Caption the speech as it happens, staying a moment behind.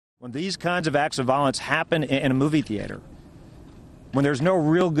When these kinds of acts of violence happen in a movie theater, when there's no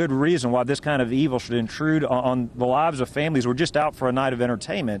real good reason why this kind of evil should intrude on the lives of families who are just out for a night of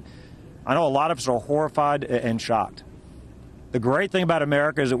entertainment, I know a lot of us are horrified and shocked. The great thing about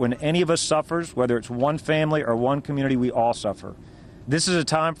America is that when any of us suffers, whether it's one family or one community, we all suffer. This is a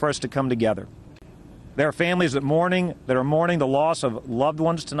time for us to come together. There are families that are mourning the loss of loved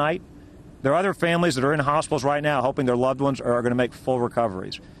ones tonight. There are other families that are in hospitals right now hoping their loved ones are going to make full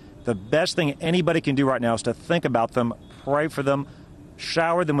recoveries. The best thing anybody can do right now is to think about them, pray for them,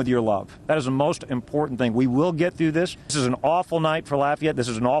 shower them with your love. That is the most important thing. We will get through this. This is an awful night for Lafayette. This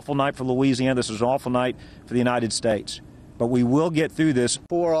is an awful night for Louisiana. This is an awful night for the United States. But we will get through this.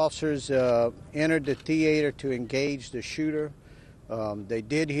 4 officers entered the theater to engage the shooter. They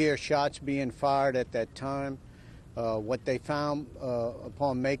did hear shots being fired at that time. What they found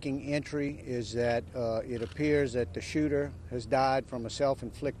upon making entry is that it appears that the shooter has died from a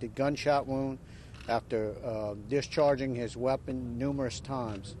self-inflicted gunshot wound after discharging his weapon numerous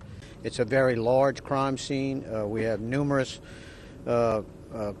times. It's a very large crime scene. We have numerous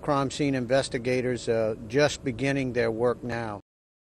crime scene investigators just beginning their work now.